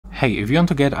Hey, if you want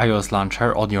to get iOS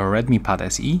launcher on your Redmi Pad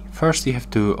SE, first you have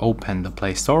to open the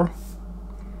Play Store,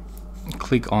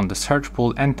 click on the search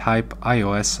pool and type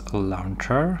iOS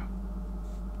launcher.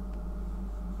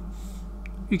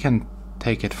 You can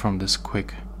take it from this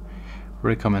quick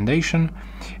recommendation,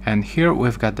 and here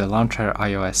we've got the launcher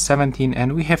iOS 17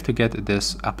 and we have to get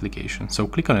this application. So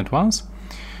click on it once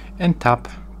and tap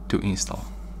to install.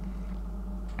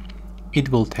 It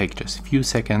will take just a few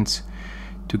seconds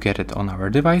to get it on our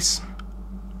device.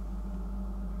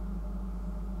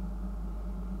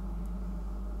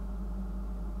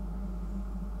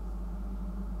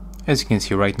 As you can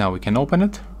see right now, we can open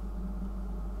it.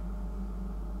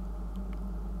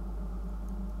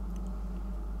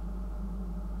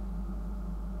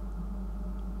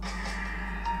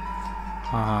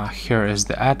 Here is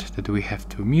the ad that we have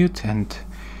to mute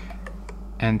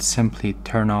and simply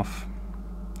turn off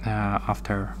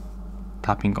after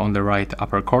tapping on the right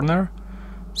upper corner.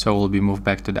 So we'll be moved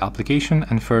back to the application,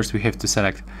 and first we have to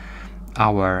select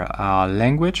our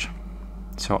language.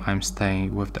 So I'm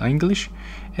staying with the English,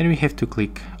 and we have to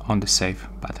click on the save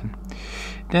button.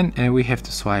 Then we have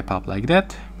to swipe up like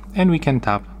that, and we can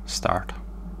tap start.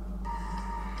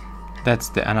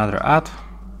 That's another ad.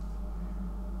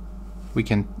 We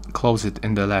can close it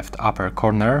in the left upper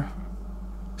corner.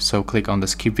 So click on the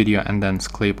skip video and then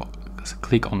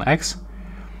click on X.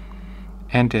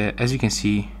 And as you can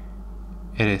see,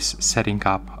 it is setting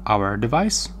up our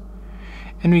device.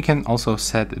 And we can also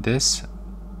set this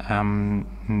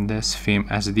this theme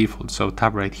as a default. So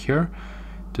tap right here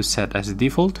to set as a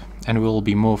default, and we'll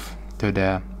be moved to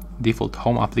the default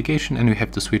home application, and we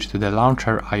have to switch to the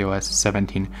launcher iOS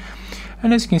 17.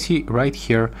 And as you can see right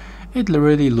here, it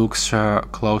really looks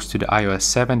close to the iOS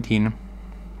 17.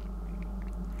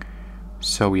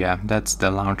 So yeah, that's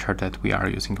the launcher that we are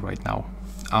using right now.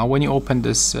 When you open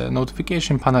this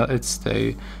notification panel, it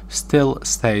still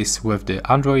stays with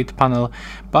the Android panel,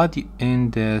 but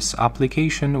in this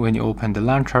application, when you open the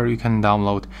launcher, you can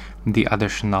download the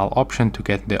additional option to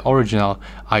get the original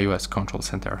iOS control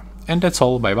center. And that's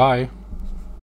all, bye bye!